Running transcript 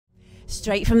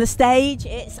Straight from the stage,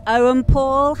 it's Owen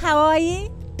Paul. How are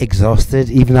you? Exhausted,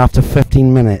 even after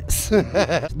 15 minutes.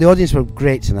 The audience were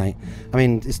great tonight. I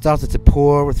mean, it started to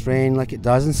pour with rain like it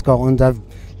does in Scotland. I've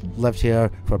lived here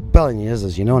for a billion years,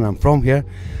 as you know, and I'm from here.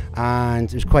 And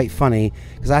it was quite funny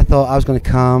because I thought I was going to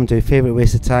come, do a favourite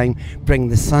waste of time, bring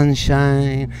the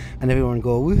sunshine, and everyone would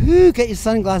go, woohoo, get your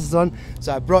sunglasses on.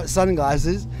 So I brought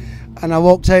sunglasses and I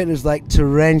walked out and it was like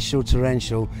torrential.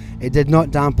 It did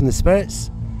not dampen the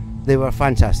spirits. They were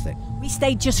fantastic. We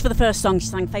stayed just for the first song. She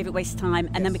sang Favourite Waste of Time,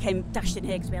 and then we came dashed in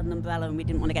here because we had an umbrella and we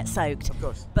didn't want to get soaked. Of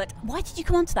course. But why did you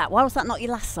come on to that? Why was that not your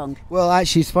last song? Well,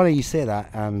 actually, it's funny you say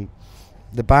that.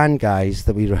 The band guys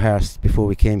that we rehearsed before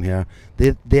we came here,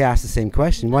 they asked the same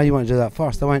question. Why do you want to do that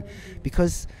first? I went,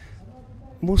 because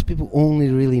most people only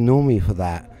really know me for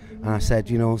that. And I said,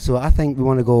 you know, so I think we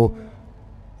want to go,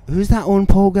 who's that Owen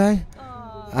Paul guy?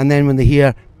 Oh. And then when they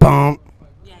hear, bump,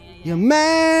 your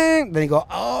man, then you go,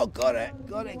 oh, got it.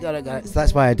 So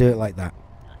that's why I do it like that.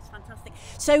 That's fantastic.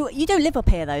 So you don't live up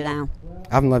here though now?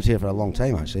 I haven't lived here for a long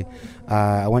time, actually.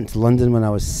 I went to London when I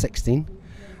was 16.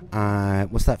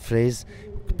 What's that phrase?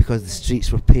 Because the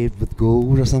streets were paved with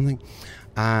gold or something.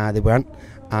 They weren't.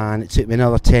 And it took me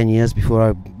another 10 years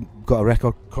before I got a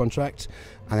record contract,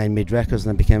 and then made records, and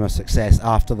then became a success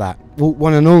after that. Well,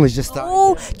 one and only just started.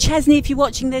 Oh, Chesney, if you're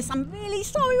watching this, I'm really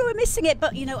sorry we were missing it,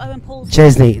 but you know, Owen Paul.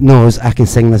 Chesney knows I can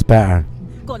sing this better.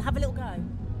 Go on, have a little go.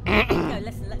 Go,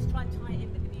 listen, let's try and tie it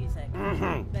in with the music.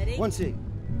 Ready? 1, 2.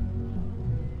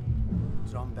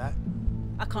 Drum back.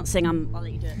 I can't sing, I'll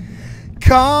let you do it.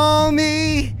 Call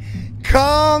me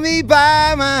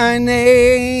by my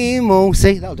name. Oh,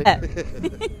 see, that'll do.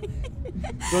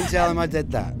 Don't tell him I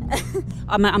did that.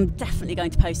 I'm definitely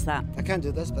going to post that. I can't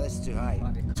do this, but this is too high.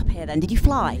 Up here then, did you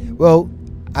fly? Well,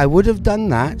 I would have done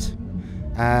that,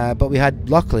 but we had,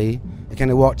 luckily, it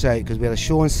kind of worked out because we had a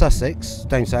show in Sussex,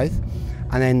 down south,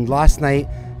 and then last night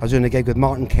I was doing a gig with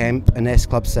Martin Kemp and S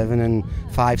Club 7 and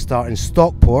 5 Star in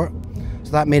Stockport,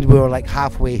 so that made we were like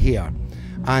halfway here.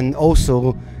 And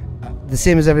also, the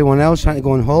same as everyone else trying to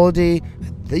go on holiday,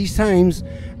 these times,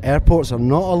 airports are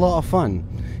not a lot of fun.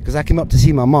 Because I came up to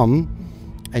see my mum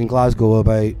in Glasgow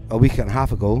about a week and a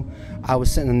half ago. I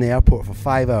was sitting in the airport for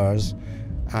 5 hours,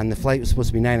 and the flight was supposed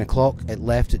to be 9 o'clock. It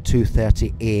left at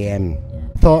 2:30 a.m.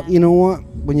 Thought, you know what?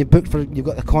 When you've got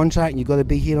the contract and you've got to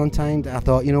be here on time. I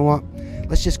thought, you know what?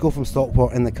 Let's just go from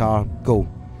Stockport in the car. Go.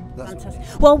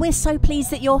 Fantastic. Well, we're so pleased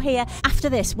that you're here. After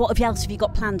this, what else have you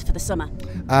got planned for the summer?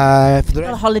 For the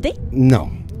a holiday?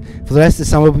 No. For the rest of the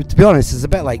summer, to be honest, it's a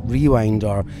bit like Rewind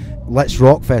or Let's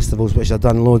Rock festivals, which I've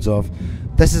done loads of.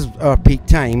 This is our peak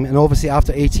time, and obviously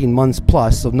after 18 months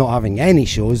plus of not having any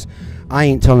shows, I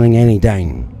ain't turning any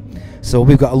down. So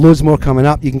we've got loads more coming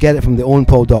up. You can get it from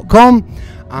theowenpaul.com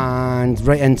and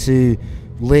right into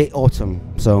late autumn,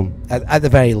 so at the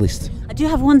very least. I do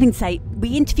have one thing to say. We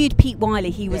interviewed Pete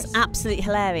Wiley. He was absolutely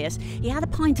hilarious. He had a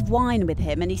pint of wine with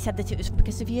him, and he said that it was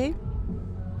because of you.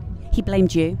 He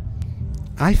blamed you.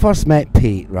 I first met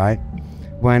Pete, right,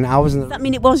 when I was in the... Does that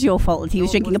mean it was your fault that he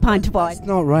was drinking a pint of wine? That's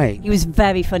not right. He was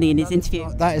very funny in his interview.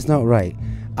 That is not right.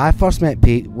 I first met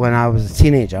Pete when I was a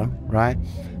teenager, right,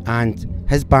 and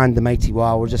his band, The Mighty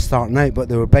Wow, were just starting out, but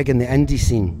they were big in the indie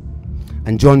scene.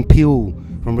 And John Peel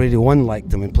from Radio 1 liked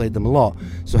them and played them a lot.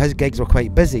 So his gigs were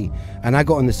quite busy, and I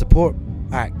got on the support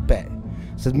act bit.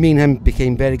 So me and him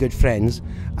became very good friends.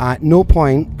 At no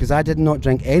point, because I did not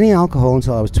drink any alcohol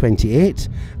until I was 28,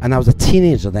 and I was a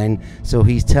teenager then, so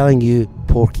he's telling you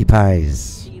porky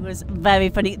pies. He was very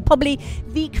funny. Probably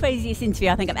the craziest interview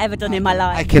I think I've ever done in my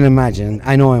life. I can imagine.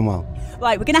 I know him well.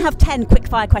 Right, we're going to have 10 quick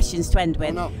fire questions to end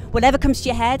with. Oh, no. Whatever comes to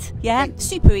your head, yeah? Okay.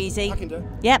 Super easy. I can do it.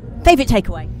 Yep. Favourite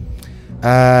takeaway?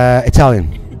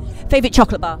 Italian. Favourite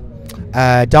chocolate bar?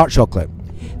 Dark chocolate.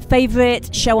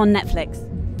 Favourite show on Netflix?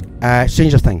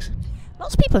 Stranger Things.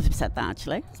 Lots of people have said that,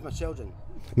 actually. It's my children.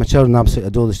 My children absolutely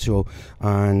adore this show,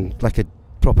 and like a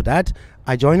proper dad,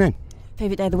 I join in.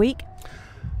 Favourite day of the week?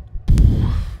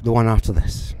 The one after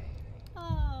this.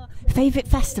 Oh. Favourite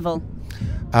festival?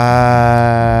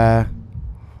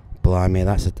 Blimey,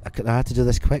 I had to do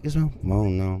this quick as well. Oh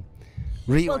no.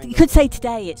 Rewind. Well, you could say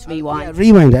today it's Rewind. Yeah,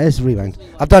 Rewind, it is Rewind.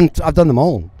 I've done them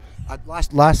all.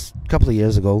 Last couple of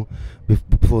years ago,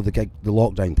 before the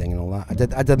lockdown thing and all that,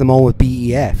 I did them all with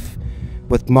BEF,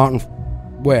 with Martin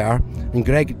Ware and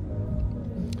Greg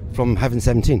from Heaven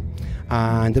 17,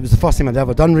 and it was the first time I'd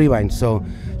ever done Rewind. So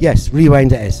yes,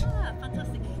 Rewind it is. Ah,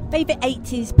 fantastic. Favourite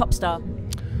 80s pop star?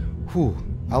 Whew.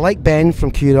 I like Ben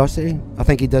from Curiosity. I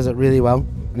think he does it really well.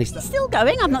 And he's still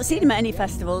going. I've not seen him at any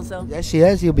festivals. So. Yes, he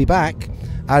is. He'll be back.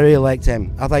 I really liked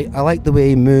him. I like the way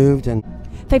he moved. And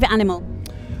favourite animal?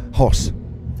 Horse.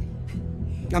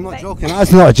 I'm not joking.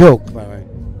 That's not a joke, by the way.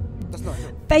 That's not a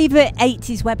joke. Favourite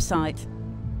 80s website?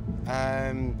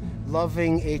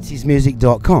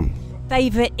 Loving80smusic.com.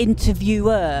 Favourite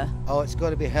interviewer? Oh, it's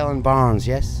got to be Helen Barnes,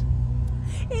 yes?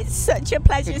 It's such a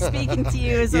pleasure speaking to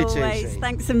you as You too, always. Shay.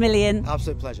 Thanks a million.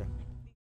 Absolute pleasure.